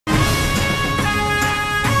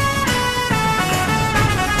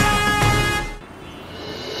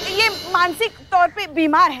मानसिक तौर पे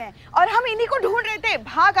बीमार हैं और हम इन्हीं को ढूंढ रहे थे,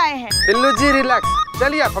 भाग आए हैं। बिल्लू जी रिलैक्स,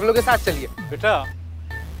 चलिए आप हम लोग के साथ चलिए। बेटा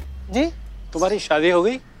जी तुम्हारी शादी हो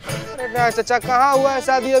गई? अरे ना चाचा, कहाँ हुआ है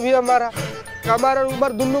शादी अभी हमारा उम्र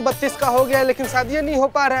दुन्नू 32 का हो गया है, लेकिन शादी नहीं हो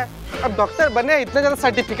पा रहा है। अब डॉक्टर बने, इतने ज्यादा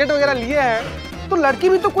सर्टिफिकेट वगैरह लिए हैं, तो लड़की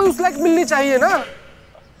भी तो कोई उस लायक मिलनी चाहिए ना।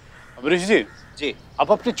 अमरीश जी जी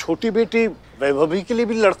आप अपनी छोटी बेटी वैभवी के लिए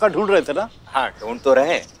भी लड़का ढूंढ रहे थे ना? हाँ ढूंढ तो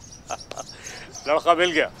रहे। लड़का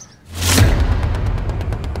मिल गया।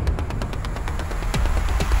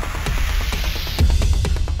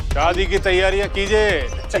 शादी की तैयारियां कीजिए।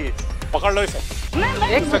 पकड़ लो इसे,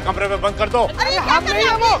 एक से कमरे में बंद कर दो। अरे हम नहीं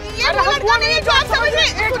है वो, ये लड़का नहीं है जो आप समझ रहे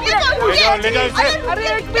हैं। ले जाओ इसे। अरे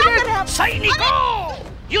एक मिनट, सैनिकों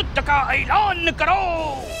युद्ध का ऐलान करो।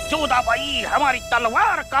 जोधा भाई हमारी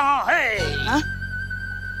तलवार कहाँ है?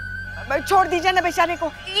 छोड़ दीजिए ना बेचारे को,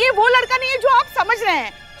 ये वो लड़का नहीं है जो आप समझ रहे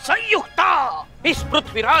हैं। संयुक्ता इस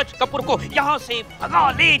पृथ्वीराज कपूर को यहाँ से भगा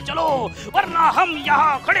ले चलो, वरना हम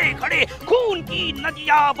यहाँ खड़े खड़े खून की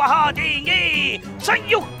नदियाँ बहा देंगे।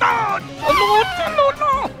 संयुक्ता चलो चलो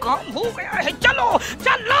ना, काम हो गया है, चलो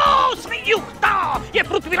चलो संयुक्ता, ये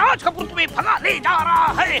पृथ्वीराज कपूर तुम्हें भगा ले जा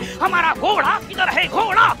रहा है। हमारा घोड़ा किधर है?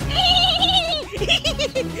 घोड़ा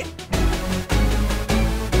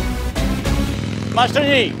मास्टर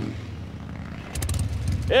जी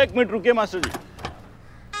एक मिनट रुकिए। मास्टर जी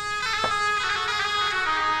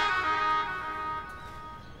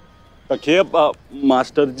देखिए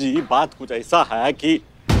मास्टर जी, बात कुछ ऐसा है कि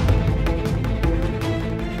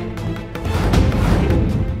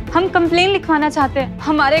हम कंप्लेन लिखवाना चाहते हैं।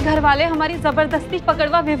 हमारे घर वाले हमारी जबरदस्ती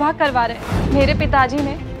पकड़वा विवाह करवा रहे हैं। मेरे पिताजी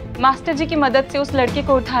ने मास्टर जी की मदद से उस लड़के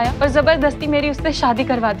को उठाया और जबरदस्ती मेरी उससे शादी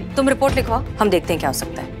करवा दी। तुम रिपोर्ट लिखवाओ, हम देखते हैं क्या हो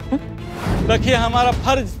सकता है। देखिए हमारा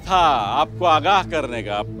फर्ज था आपको आगाह करने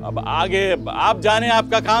का, अब आगे आप जाने,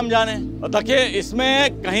 आपका काम जाने। और देखिए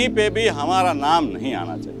इसमें कहीं पे भी हमारा नाम नहीं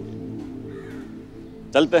आना चाहिए।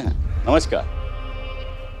 चलते हैं, नमस्कार।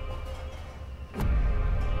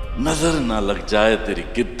 नजर ना लग जाए तेरी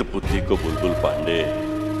गिद्ध बुद्धि को बुलबुल पांडे,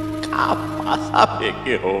 क्या पासा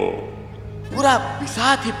फेंके हो, पूरा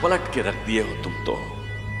पिसाच ही पलट के रख दिए हो तुम तो।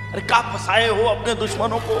 अरे क्या फंसाए हो अपने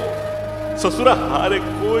दुश्मनों को। ससुरा हारे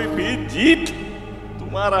कोई भी जीत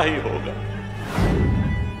तुम्हारा ही होगा।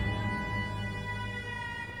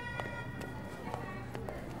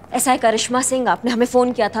 S.H.O करिश्मा सिंह, आपने हमें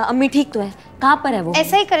फोन किया था। अम्मी ठीक तो है? कहाँ पर है वो?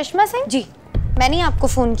 S.H.O करिश्मा सिंह जी, मैंने आपको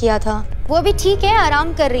फोन किया था। वो अभी ठीक है,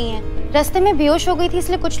 आराम कर रही हैं। रास्ते में बेहोश हो गई थी,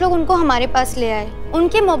 इसलिए कुछ लोग उनको हमारे पास ले आए।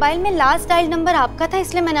 उनके मोबाइल में लास्ट डायल नंबर आपका था,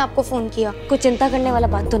 इसलिए मैंने आपको फोन किया। कोई चिंता करने वाला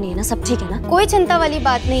बात तो नहीं है ना? सब ठीक है ना? कोई चिंता वाली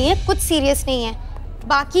बात नहीं है, कुछ सीरियस नहीं है।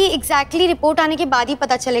 बाकी एग्जैक्टली रिपोर्ट आने के बाद ही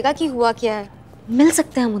पता चलेगा कि हुआ क्या है। मिल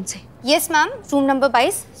सकते हैं हम उनसे? Yes ma'am, room number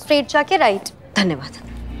 22, straight जाके राइट। धन्यवाद।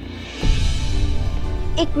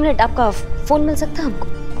 एक मिनट, आपका फोन मिल सकता है हमको?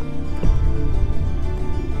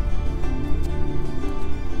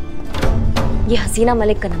 ये हसीना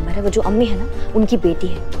मलिक का नंबर है, वो जो अम्मी है ना, उनकी बेटी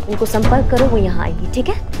है। उनको संपर्क करो, वो यहाँ आएगी, ठीक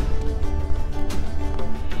है?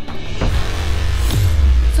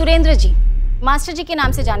 सुरेंद्र जी मास्टर जी के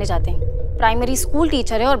नाम से जाने जाते हैं। प्राइमरी स्कूल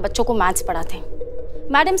टीचर है और बच्चों को मैथ्स पढ़ाते हैं।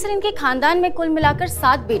 मैडम सर, इनके खानदान में कुल मिलाकर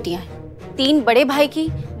 7 बेटियां हैं। 3 बड़े भाई की,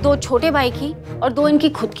 2 छोटे भाई की और 2 इनकी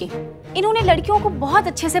खुद की। इन्होंने लड़कियों को बहुत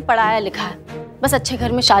अच्छे से पढ़ाया लिखा है, बस अच्छे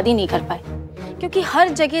घर में शादी नहीं कर पाए, क्योंकि हर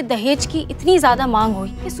जगह दहेज की इतनी ज्यादा मांग हुई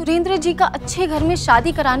कि सुरेंद्र जी का अच्छे घर में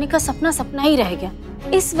शादी कराने का सपना सपना ही रह गया।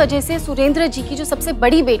 इस वजह से सुरेंद्र जी की जो सबसे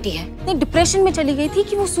बड़ी बेटी है इतने डिप्रेशन में चली गई थी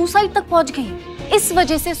कि वो सुसाइड तक पहुंच गई। इस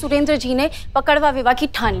वजह से सुरेंद्र जी ने पकड़वा विवाह की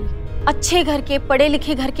ठान ली। अच्छे घर के, पढ़े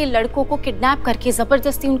लिखे घर के लड़कों को किडनैप करके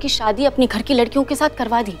जबरदस्ती उनकी शादी अपने घर की लड़कियों के साथ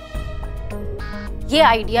करवा दी। ये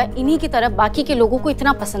आइडिया इन्हीं की तरह बाकी के लोगों को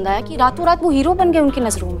इतना पसंद आया कि रातों रात वो हीरो बन गए उनकी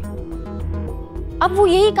नजरों में। अब वो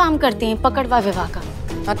यही काम करते हैं, पकड़वा विवाह का।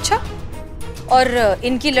 अच्छा, और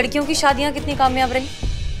इनकी लड़कियों की शादियां कितनी कामयाब रही?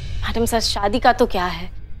 मैडम सर, शादी का तो क्या है,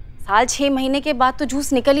 साल 6 महीने के बाद तो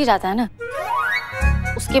जूस निकल ही जाता है ना।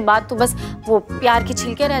 उसके बाद तो बस वो प्यार के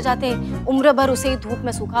छिलके रह जाते हैं। उम्र भर उसे धूप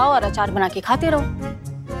में सुखाओ और अचार बना के खाते रहो।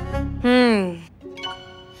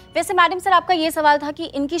 वैसे मैडम सर, आपका ये सवाल था कि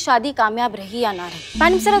इनकी शादी कामयाब रही या ना रही।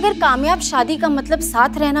 मैडम सर, अगर कामयाब शादी का मतलब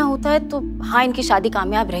साथ रहना होता है तो हाँ, इनकी शादी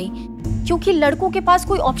कामयाब रही, क्योंकि लड़कों के पास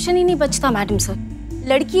कोई ऑप्शन ही नहीं बचता। मैडम सर,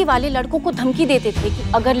 लड़की वाले लड़कों को धमकी देते थे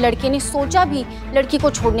कि अगर लड़के ने सोचा भी लड़की को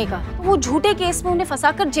छोड़ने का तो वो झूठे केस में उन्हें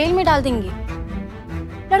फंसाकर जेल में डाल देंगे।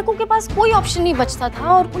 लड़कों के पास कोई ऑप्शन नहीं बचता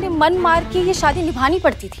था और उन्हें मन मार के ये शादी निभानी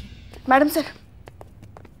पड़ती थी। मैडम सर,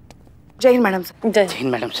 जय हिंद मैडम सर। जय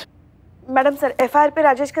Hind madam sir. Madam sir, FIR पे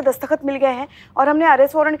राजेश के दस्तखत मिल गए हैं और हमने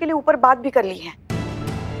अरेस्ट वारंट के लिए ऊपर बात भी कर ली है।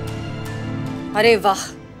 अरे वाह,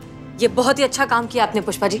 ये बहुत ही अच्छा काम किया आपने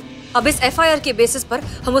पुष्पा जी। अब इस FIR के बेसिस पर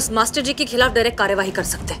हम उस मास्टर जी के खिलाफ डायरेक्ट कार्यवाही कर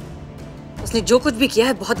सकते हैं। उसने जो कुछ भी किया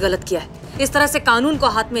है बहुत गलत किया है। इस तरह से कानून को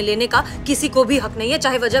हाथ में लेने का किसी को भी हक नहीं है,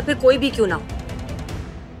 चाहे वजह फिर कोई भी क्यों ना हो।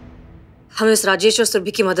 हमें उस राजेश और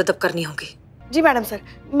सुरभि की मदद अब करनी होगी। जी मैडम सर,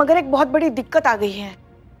 मगर एक बहुत बड़ी दिक्कत आ गई है।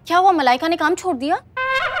 क्या हुआ? मलाइका ने काम छोड़ दिया?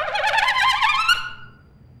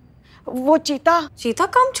 वो चीता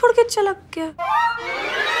काम छोड़ के चला गया?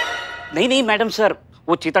 नहीं मैडम सर,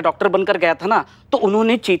 वो चीता डॉक्टर बनकर गया था ना, तो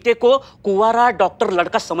उन्होंने चीते को कुंवारा डॉक्टर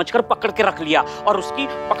लड़का समझकर पकड़ के रख लिया और उसकी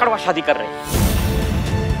पकड़वा शादी कर रहे हैं।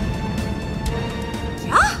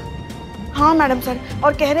 क्या? हाँ मैडम सर,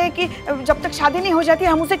 और कह रहे हैं कि जब तक शादी नहीं हो जाती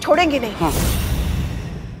हम उसे छोड़ेंगे नहीं। हाँ।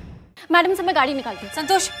 मैडम सर, मैं गाड़ी निकालती हूँ।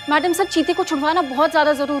 संतोष, मैडम सर, चीते को छुड़वाना बहुत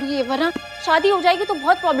ज्यादा जरूरी है, वरना शादी हो जाएगी तो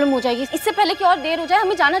बहुत प्रॉब्लम हो जाएगी। इससे पहले कि और देर हो जाए,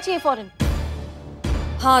 हमें जाना चाहिए फौरन।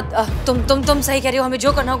 हाँ, तुम सही कह रही हो, हमें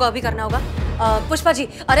जो करना होगा अभी करना होगा। पुष्पा जी,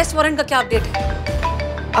 अरेस्ट वारंट का क्या अपडेट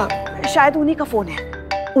है? शायद उन्हीं का फोन है,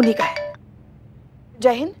 उन्हीं का है।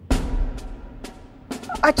 जय हिंद।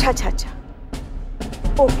 अच्छा,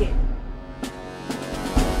 ओके,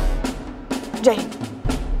 जय हिंद।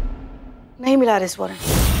 नहीं मिला अरेस्ट वारंट।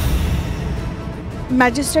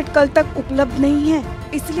 मैजिस्ट्रेट कल तक उपलब्ध नहीं है,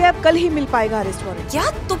 इसलिए अब कल ही मिल पाएगा अरेस्ट वारंट। क्या?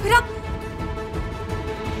 तो फिर आप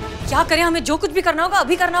क्या करें? हमें जो कुछ भी करना होगा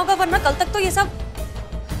अभी करना होगा, वरना कल तक तो ये सब।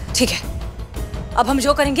 ठीक है, अब हम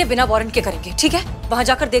जो करेंगे बिना वारंट के करेंगे, ठीक है? वहां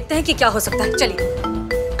जाकर देखते हैं कि क्या हो सकता है। चलिए।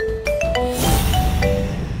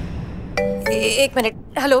 एक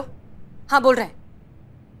मिनट। हेलो, हाँ बोल रहे हैं।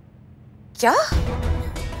 क्या?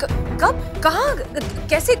 कब? कहाँ?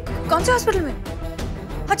 कैसे? कौन से हॉस्पिटल में?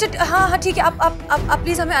 अच्छा, हाँ ठीक है, आप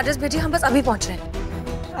प्लीज हमें एड्रेस भेजिए, हम बस अभी पहुंच रहे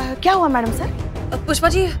हैं। क्या हुआ मैडम सर? पुष्पा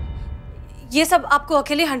जी, ये सब आपको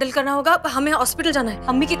अकेले हैंडल करना होगा, हमें हॉस्पिटल जाना है,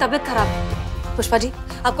 अम्मी की तबीयत खराब है। पुष्पा जी,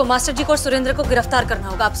 आपको मास्टर जी को और सुरेंद्र को गिरफ्तार करना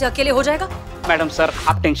होगा, आपसे अकेले हो जाएगा? मैडम सर,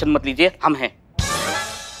 आप टेंशन मत लीजिए, हम हैं।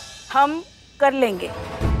 हम कर लेंगे।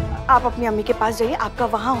 आप अपनी अम्मी के पास जाइए, आपका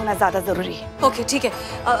वहाँ होना ज्यादा जरूरी है। ओके ठीक है,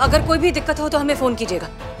 अगर कोई भी दिक्कत हो तो हमें फोन कीजिएगा।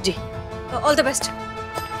 जी, ऑल द बेस्ट।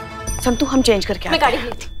 संतु, हम चेंज करके मैं गाड़ी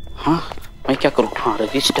लेती। हाँ, मैं क्या करूँ? हाँ,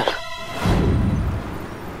 register.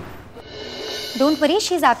 Don't worry,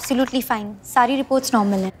 she is absolutely fine. सारी रिपोर्ट्स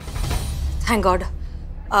नॉर्मल हैं। Thank God.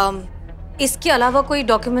 इसके अलावा कोई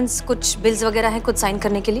डॉक्यूमेंट्स, कुछ बिल्स वगैरह हैं कुछ साइन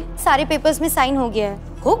करने के लिए? सारे पेपर्स में साइन हो गया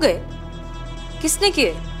है। हो गए? किसने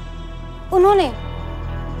किए? उन्होंने।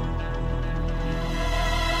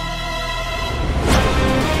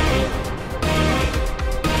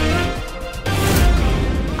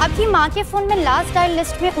 आपकी माँ के फोन में लास्ट डायल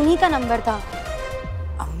लिस्ट में उन्हीं का नंबर था।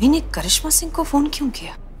 अम्मी ने करिश्मा सिंह को फोन क्यों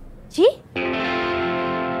किया? जी,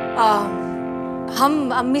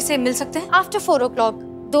 हम अम्मी से मिल सकते हैं? After 4 o'clock।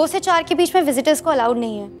 2 से 4 के बीच में विजिटर्स को अलाउड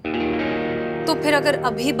नहीं है। तो फिर अगर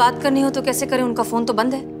अभी बात करनी हो तो कैसे करें? उनका फोन तो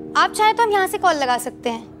बंद है। आप चाहे तो हम यहाँ से कॉल लगा सकते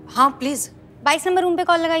हैं। हाँ प्लीज। 22 नंबर रूम पे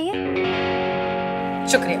कॉल लगाइए।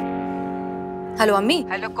 शुक्रिया। हेलो अम्मी।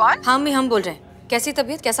 हेलो, कौन? हाँ अम्मी, हम बोल रहे हैं। कैसी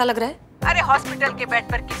तबीयत, कैसा लग रहा है? अरे हॉस्पिटल के बेड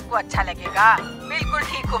पर किसको अच्छा लगेगा? बिल्कुल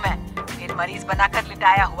ठीक हूँ मैं। फिर मरीज बनाकर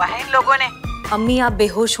लिटाया हुआ है इन लोगों ने। अम्मी, आप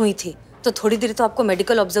बेहोश हुई थी तो थोड़ी देर तो आपको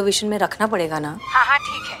मेडिकल ऑब्जर्वेशन में रखना पड़ेगा ना। हाँ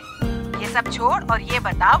ठीक है, ये सब छोड़ और ये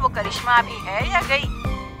बता, वो करिश्मा अभी है या गई?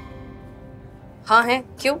 हाँ है।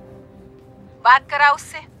 क्यों? बात करा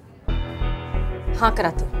उससे। हाँ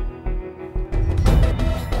कराती हूँ।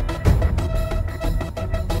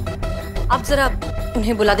 आप जरा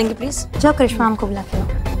उन्हें बुला देंगे प्लीज? जाओ करिश्मा मैम को बुला के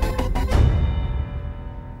लाओ।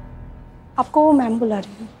 आपको वो मैम बुला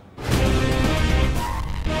रही है।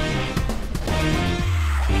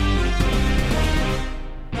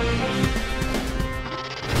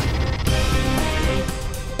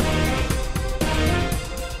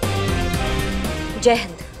 जय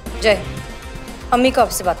हिंद। जय हिंद। अम्मी को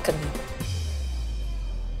आपसे बात करनी है।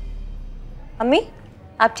 अम्मी,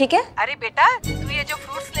 आप ठीक है? अरे बेटा, तू ये जो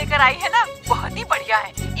फ्रूट्स लेकर आई है ना, बहुत ही बढ़िया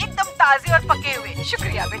है, एकदम ताजे और पके हुए।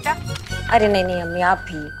 शुक्रिया बेटा। अरे नहीं अम्मी, आप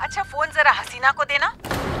भी। अच्छा, फोन जरा हसीना को देना।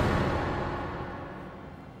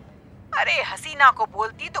 अरे हसीना को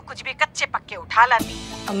बोलती तो कुछ भी कच्चे पक्के उठा लाती।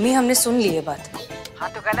 अम्मी, हमने सुन ली ये बात। हाँ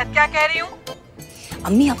तो गलत क्या कह रही हूँ?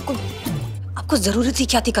 अम्मी, आपको जरूरत ही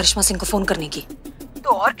क्या थी करिश्मा सिंह को फोन करने की? तो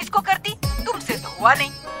और किसको करती? तुमसे तो हुआ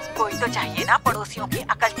नहीं। कोई तो चाहिए ना पड़ोसियों की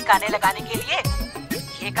अकल ठिकाने लगाने के लिए।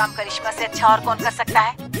 ये काम करिश्मा से अच्छा और कौन कर सकता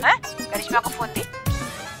है? करिश्मा को फोन दे।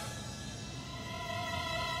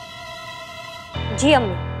 जी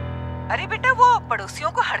अम्मी। अरे बेटा, वो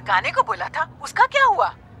पड़ोसियों को हड़काने को बोला था, उसका क्या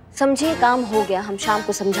हुआ? समझिए, काम हो गया, हम शाम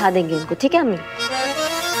को समझा देंगे उनको, ठीक है अम्मी?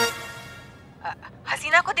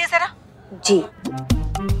 हसीना को दे जरा। जी।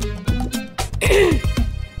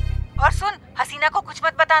 और सुन, हसीना को कुछ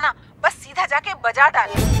मत बताना, बस सीधा जाके बजा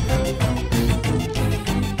डाले।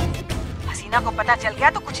 हसीना को पता चल गया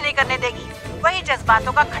तो कुछ नहीं करने देगी, वही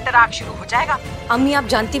जज्बातों का खटराक शुरू हो जाएगा। अम्मी आप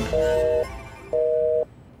जानती,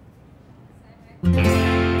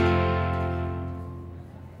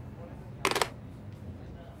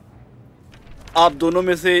 आप दोनों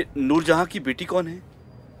में से नूरजहां की बेटी कौन है?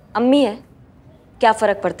 अम्मी है, क्या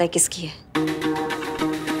फर्क पड़ता है किसकी है।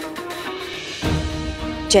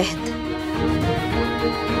 जय हिंद।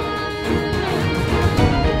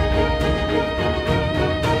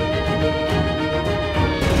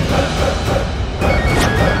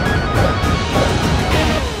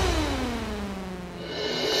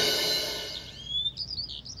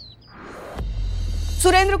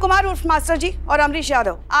 सुरेंद्र कुमार उर्फ मास्टर जी और अमरीश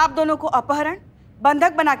यादव, आप दोनों को अपहरण,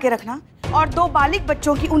 बंधक बना के रखना और 2 बालिग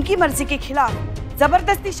बच्चों की उनकी मर्जी के खिलाफ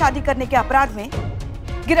जबरदस्ती शादी करने के अपराध में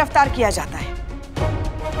गिरफ्तार किया जाता है।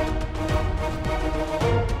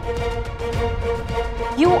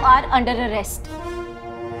 You are under arrest.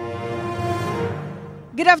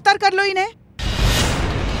 गिरफ्तार कर लो इन्हें।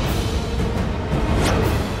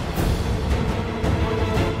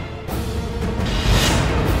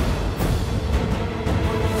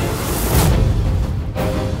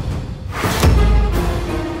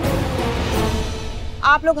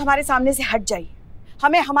 आप लोग हमारे सामने से हट जाइए,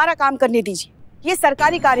 हमें हमारा काम करने दीजिए। ये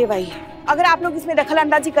सरकारी कार्यवाही है, अगर आप लोग इसमें दखल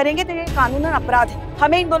अंदाजी करेंगे तो ये कानूनन अपराध है।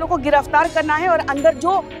 हमें इन दोनों को गिरफ्तार करना है और अंदर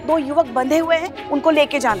जो 2 युवक बंधे हुए हैं उनको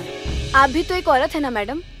लेके जाना है। आप भी तो एक औरत है ना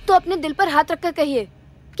मैडम, तो अपने दिल पर हाथ रखकर कहिए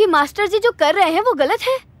कि मास्टर जी जो कर रहे हैं वो गलत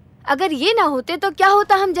है। अगर ये ना होते तो क्या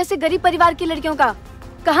होता हम जैसे गरीब परिवार की लड़कियों का?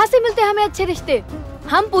 कहाँ से मिलते हमें अच्छे रिश्ते?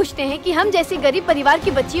 हम पूछते हैं कि हम जैसी गरीब परिवार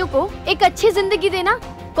की बच्चियों को एक अच्छी जिंदगी देना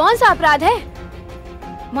कौन सा अपराध है?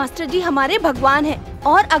 मास्टर जी हमारे भगवान हैं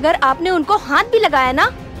और अगर आपने उनको हाथ भी लगाया ना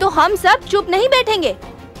तो हम सब चुप नहीं बैठेंगे।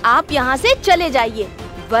 आप यहाँ से चले जाइए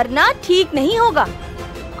वरना ठीक नहीं होगा।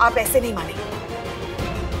 आप ऐसे नहीं मानेंगे,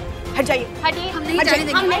 हट जाइए। हटिए, हम नहीं हट जाने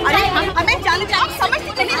जाइए। देंगे। अरे हमें जाने दीजिए। आप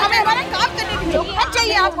समझते नहीं, हमें हमारा काम करने दीजिए। हट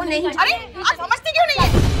जाइए आप। नहीं, अरे आप समझते क्यों नहीं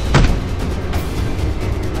है?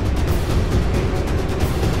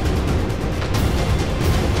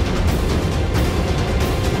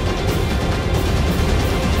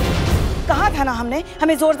 कहा था ना हमने,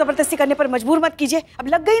 हमें जोर जबरदस्ती करने पर मजबूर मत कीजिए। अब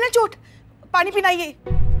लग गई ना चोट, पानी पिलाइए।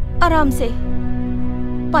 आराम से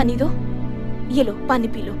पानी दो, ये लो पानी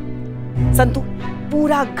पी लो। संतू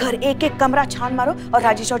पूरा घर एक एक कमरा छान मारो और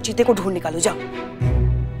राजेश और चीते को ढूंढ निकालो, जाओ।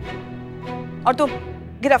 और तुम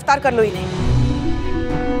गिरफ्तार कर लो इन्हें।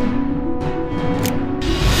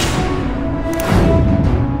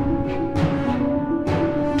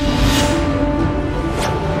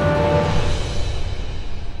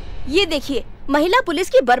 ये देखिए महिला पुलिस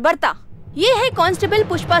की बर्बरता, ये है कांस्टेबल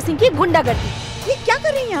पुष्पा सिंह की गुंडागर्दी। ये क्या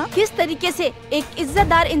कर रही हैं आप? किस तरीके से एक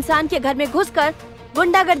इज्जतदार इंसान के घर में घुसकर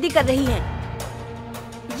गुंडागर्दी कर रही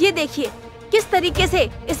हैं। ये देखिए किस तरीके से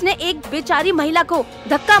इसने एक बेचारी महिला को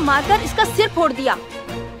धक्का मारकर इसका सिर फोड़ दिया।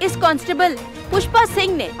 इस कांस्टेबल पुष्पा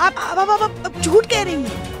सिंह ने। आप झूठ कह रही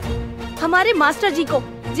हैं। हमारे मास्टर जी को,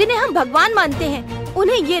 जिन्हें हम भगवान मानते हैं,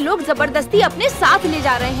 उन्हें ये लोग जबरदस्ती अपने साथ ले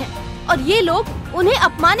जा रहे हैं और ये लोग उन्हें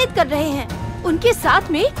अपमानित कर रहे हैं, उनके साथ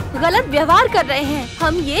में गलत व्यवहार कर रहे हैं।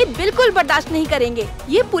 हम ये बिल्कुल बर्दाश्त नहीं करेंगे।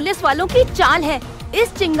 ये पुलिस वालों की चाल है।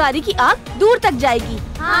 इस चिंगारी की आग दूर तक जाएगी।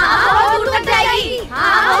 हाँ, दूर तक जाएगी।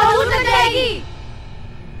 हाँ, दूर तक जाएगी।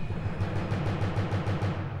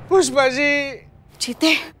 पुष्पा जी।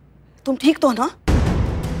 चीते तुम ठीक तो ना?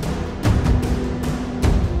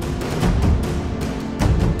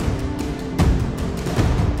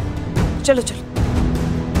 चलो चलो।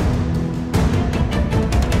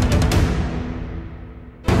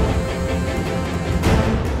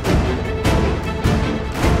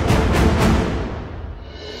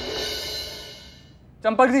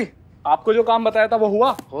 चंपक जी, आपको जो काम बताया था वो हुआ?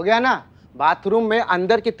 हो गया ना। बाथरूम में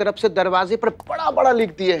अंदर की तरफ से दरवाजे पर बड़ा बड़ा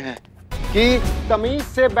लिख दिए हैं कि तमीज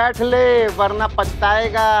से बैठ ले वरना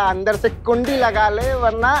पछताएगा, अंदर से कुंडी लगा ले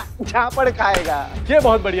वरना झापड़ खाएगा। ये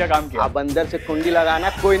बहुत बढ़िया काम किया। अब अंदर से कुंडी लगाना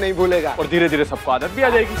कोई नहीं भूलेगा और धीरे धीरे सबको आदत भी आ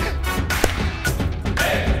जाएगी।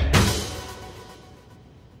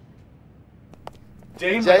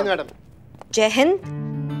 जय हिंद मैडम। जय हिंद।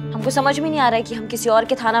 हमको समझ में नहीं आ रहा है कि हम किसी और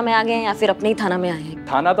के थाना में आ गए हैं या फिर अपने ही थाना में आए हैं।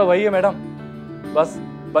 थाना तो वही है मैडम, बस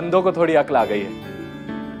बंदों को थोड़ी अक्ल आ गई है।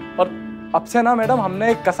 और अब से ना मैडम हमने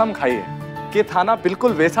एक कसम खाई है कि थाना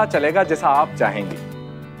बिल्कुल वैसा चलेगा जैसा आप चाहेंगी।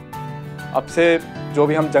 अब से जो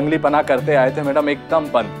भी हम जंगली पना करते आए थे मैडम,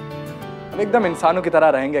 एकदम बंद। अब एकदम इंसानों की तरह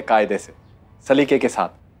रहेंगे, कायदे से, सलीके के साथ।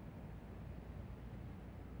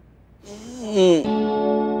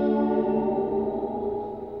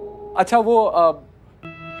 अच्छा वो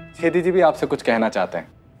छेदी जी भी आपसे कुछ कहना चाहते हैं।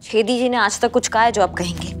 छेदी जी ने आज तक कुछ कहा है जो आप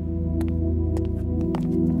कहेंगे?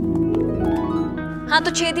 हाँ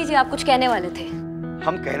तो छेदी जी, आप कुछ कहने वाले थे।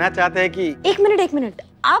 हम कहना चाहते हैं कि एक मिनट,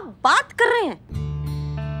 आप बात कर रहे हैं,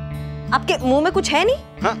 आपके मुंह में कुछ है नहीं?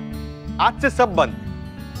 हाँ, आज से सब बंद,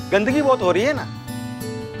 गंदगी बहुत हो रही है ना।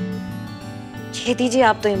 छेदी जी,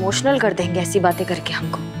 आप तो इमोशनल कर देंगे ऐसी बातें करके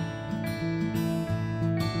हमको।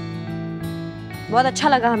 बहुत अच्छा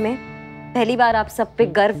लगा हमें, पहली बार आप सब पे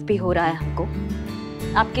गर्व भी हो रहा है हमको।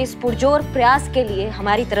 आपके इस पुरजोर प्रयास के लिए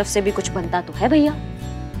हमारी तरफ से भी कुछ बनता तो है भैया।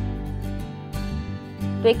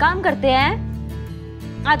 तो एक काम करते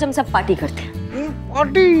हैं, आज हम सब पार्टी करते हैं।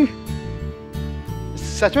 पार्टी?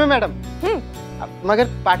 सच में मैडम? मगर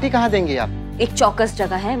पार्टी कहाँ देंगे आप? एक चौकस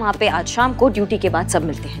जगह है, वहां पे आज शाम को ड्यूटी के बाद सब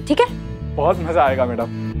मिलते हैं, ठीक है? बहुत मजा आएगा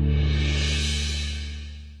मैडम।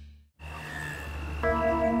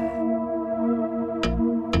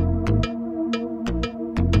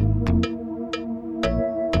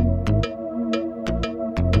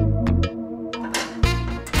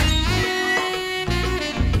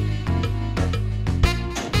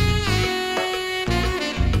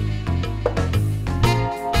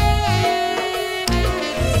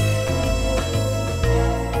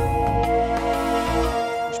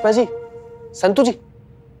 पुष्पा जी, संतू जी।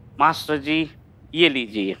 मास्टर जी, ये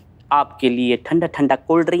लीजिए, आपके लिए ठंडा ठंडा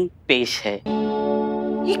कोल्ड ड्रिंक पेश है।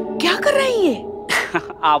 ये क्या कर रही है?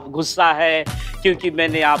 आप गुस्सा है क्योंकि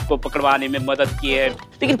मैंने आपको पकड़वाने में मदद की है,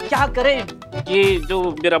 लेकिन क्या करें, ये जो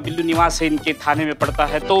मेरा बिल्लू निवास है इनके थाने में पड़ता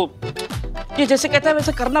है, तो ये जैसे कहता है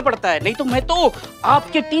वैसे करना पड़ता है, नहीं तो मैं तो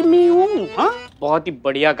आपके टीम में ही हूँ। हाँ, बहुत ही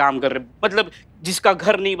बढ़िया काम कर रहे, मतलब जिसका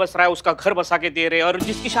घर नहीं बस रहा है उसका घर बसा के दे रहे, और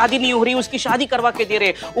जिसकी शादी नहीं हो रही उसकी शादी करवा के दे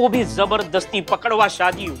रहे, वो भी जबरदस्ती पकड़वा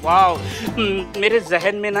शादी। वाह, मेरे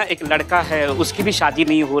जहन में ना एक लड़का है, उसकी भी शादी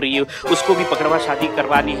नहीं हो रही है, उसको भी पकड़वा शादी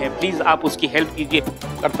करवानी है, प्लीज आप उसकी हेल्प कीजिए।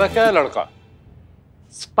 करता क्या है लड़का?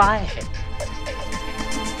 स्पाई है।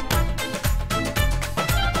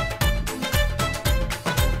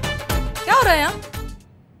 क्या हो रहा है यहाँ?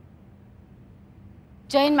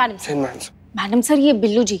 Jain madam. Jain madam. Madam sir, ये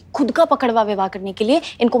बिल्लू जी खुद का पकड़वा विवाह करने के लिए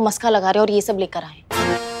इनको मस्का लगा रहे और ये सब लेकर आए।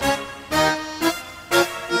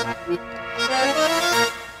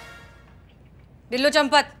 बिल्लू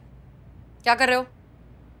चंपत, क्या कर रहे हो?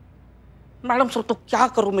 मैडम सर, तो क्या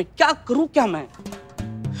करूं मैं, क्या करूं क्या मैं?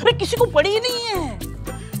 अरे किसी को पड़ी ही नहीं है।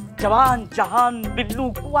 जवान जहान बिल्लू,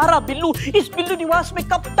 कुंवारा बिल्लू इस बिल्लू निवास में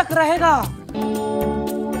कब तक रहेगा?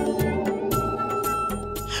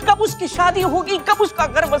 कब उसकी शादी होगी, कब उसका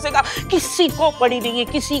घर बसेगा? किसी को पड़ी नहीं है,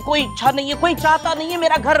 किसी को इच्छा नहीं है, कोई चाहता नहीं है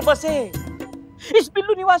मेरा घर बसे। इस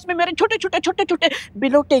बिल्लू निवास में मेरे छोटे छोटे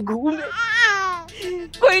बिलोटे घूमे,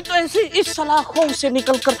 कोई तो ऐसे इस सलाखों से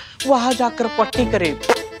निकलकर वहां जाकर पट्टी करे,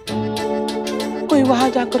 कोई वहां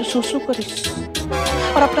जाकर सुसु करे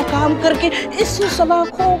और अपना काम करके इस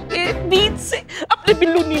सलाखों के बीच से अपने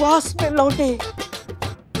बिल्लू निवास में लौटे।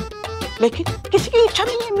 लेकिन किसी की इच्छा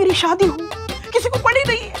नहीं है मेरी शादी हो, किसी को पड़ी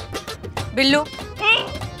नहीं है। बिल्लू,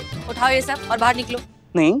 उठाओ ये सब और बाहर निकलो।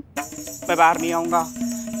 नहीं, मैं बाहर नहीं आऊंगा,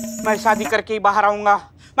 मैं शादी करके ही बाहर आऊंगा।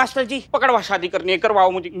 मास्टर जी, पकड़वा शादी करनी है,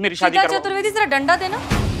 करवाओ मुझे, मेरी शादी करवाओ। चतुर्वेदी, जरा डंडा देना।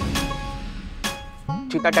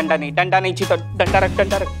 चीता डंडा नहीं, चीता डंडा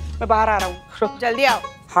रख, मैं बाहर आ रहा हूँ। जल्दी आओ।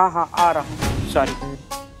 हाँ, आ रहा हूँ, सॉरी।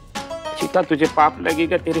 चीता, तुझे पाप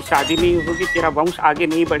लगेगा, तेरी शादी नहीं होगी, तेरा वंश आगे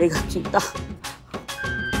नहीं बढ़ेगा। चीता,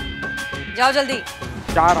 जाओ जल्दी।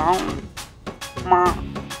 जा रहा हूँ माँ,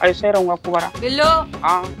 ऐसे रहूंगा कुंवारा। बिल्लू।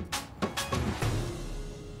 हाँ।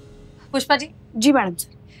 पुष्पा जी। जी मैडम सर।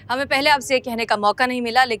 हमें पहले आपसे कहने का मौका नहीं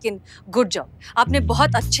मिला, लेकिन गुड जॉब, आपने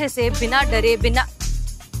बहुत अच्छे से बिना डरे, बिना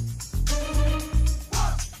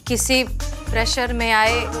किसी प्रेशर में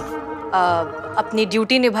आए अपनी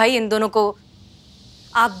ड्यूटी निभाई। इन दोनों को,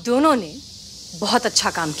 आप दोनों ने बहुत अच्छा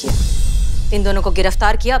काम किया, इन दोनों को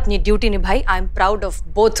गिरफ्तार किया, अपनी ड्यूटी निभाई। I am proud of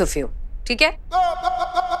both of you, ठीक है?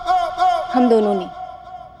 हम दोनों ने।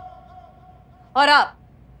 और आप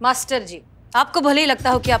मास्टर जी, आपको भले ही लगता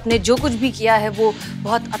हो कि आपने जो कुछ भी किया है वो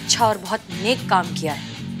बहुत अच्छा और बहुत नेक काम किया है,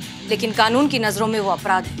 लेकिन कानून की नजरों में वो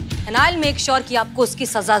अपराध है, and I will make sure कि आपको उसकी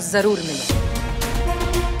सजा जरूर मिले।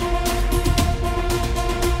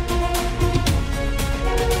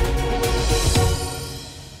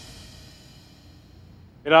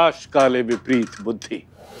 विनाश काले विपरीत बुद्धि।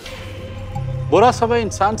 बुरा समय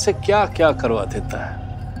इंसान से क्या क्या करवा देता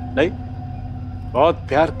है। नहीं, बहुत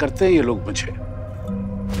प्यार करते हैं ये लोग मुझे,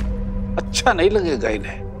 अच्छा नहीं लगेगा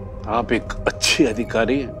इन्हें। आप एक अच्छी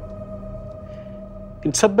अधिकारी हैं,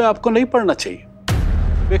 इन सब में आपको नहीं पढ़ना चाहिए।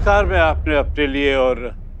 बेकार में आपने अपने लिए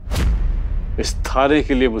और इस थाने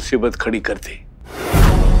के लिए मुसीबत खड़ी कर दी।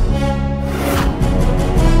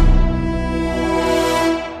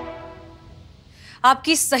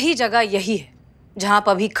 आपकी सही जगह यही है जहां आप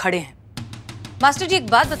अभी खड़े हैं। मास्टर जी एक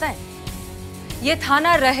बात बताएं, ये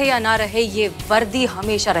थाना रहे या ना रहे, ये वर्दी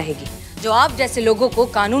हमेशा रहेगी जो आप जैसे लोगों को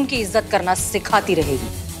कानून की इज्जत करना सिखाती रहेगी।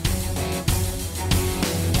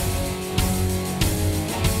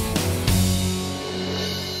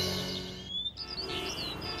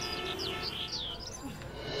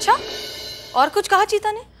 अच्छा, और कुछ कहा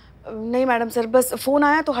चीता ने? नहीं मैडम सर, बस फोन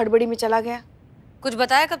आया तो हड़बड़ी में चला गया। कुछ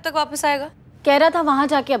बताया कब तक वापस आएगा? कह रहा था वहां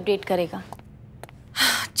जाके अपडेट करेगा।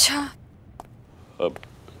 अच्छा,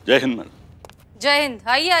 जय हिंद मैडम। जय हिंद।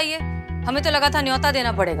 आइए आइए, हमें तो लगा था न्योता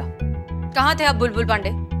देना पड़ेगा। कहाँ थे आप बुलबुल पांडे?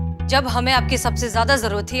 जब हमें आपकी सबसे ज्यादा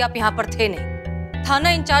जरूरत थी आप यहाँ पर थे नहीं। थाना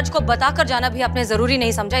इंचार्ज को बताकर जाना भी आपने जरूरी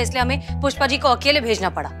नहीं समझा, इसलिए हमें पुष्पा जी को अकेले भेजना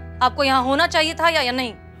पड़ा। आपको यहाँ होना चाहिए था या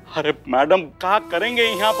नहीं? अरे मैडम, क्या करेंगे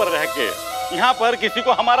यहाँ पर रह के? यहाँ पर किसी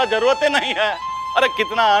को हमारा जरूरत ही नहीं है। अरे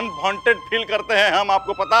कितना अनवांटेड फील करते हैं हम,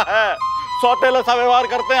 आपको पता है। सौतेला सा व्यवहार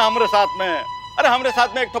करते हैं हमारे साथ में। अरे हमारे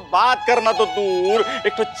साथ में एक तो बात करना तो दूर,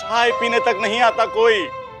 एक तो चाय पीने तक नहीं आता कोई।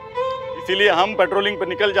 इसीलिए हम पेट्रोलिंग पे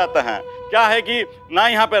निकल जाते हैं। क्या है कि ना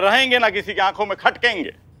यहाँ पे रहेंगे ना किसी की आंखों में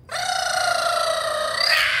खटकेंगे।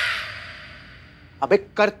 अबे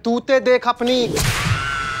करतूते देख अपनी।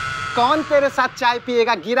 कौन तेरे साथ चाय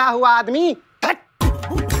पिएगा, गिरा हुआ आदमी?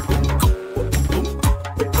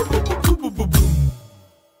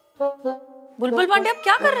 बुलबुल पांडे आप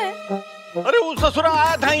क्या कर रहे हैं? अरे वो ससुरा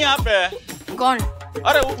आया था यहाँ पे। कौन?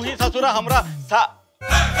 अरे वही ससुरा हमरा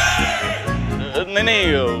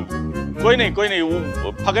नहीं, कोई नहीं,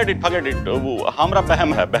 वो फॉरगेट इट, वो हमरा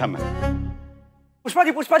बहम है। पुष्पा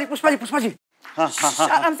जी। हाँ।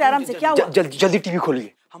 आराम से क्या हुआ? जल्दी टीवी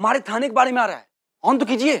खोलिए, हमारे थाने के बारे में आ रहा है। ऑन तो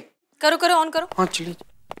कीजिए। करो ऑन करो। हाँ चलिए।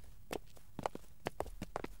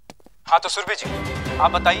 हाँ तो सुरभि जी,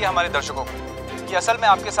 आप बताइए हमारे दर्शकों को कि असल में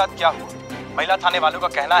आपके साथ क्या हुआ। महिला थाने वालों का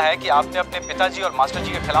कहना है कि आपने अपने पिताजी और मास्टर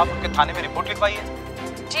जी के खिलाफ उनके थाने में रिपोर्ट लिखवाई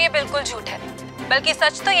है। जी ये बिल्कुल झूठ है, बल्कि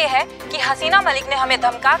सच तो ये है कि हसीना मलिक ने हमें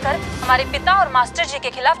धमकाकर हमारे पिता और मास्टर जी के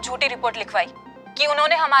खिलाफ झूठी रिपोर्ट लिखवाई कि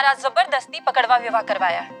उन्होंने हमारा जबरदस्ती पकड़वा विवाह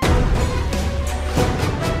करवाया है।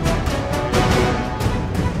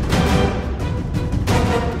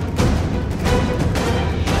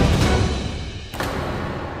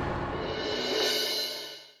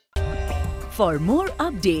 For more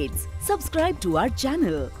updates, subscribe to our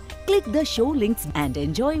channel, click the show links and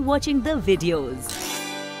enjoy watching the videos.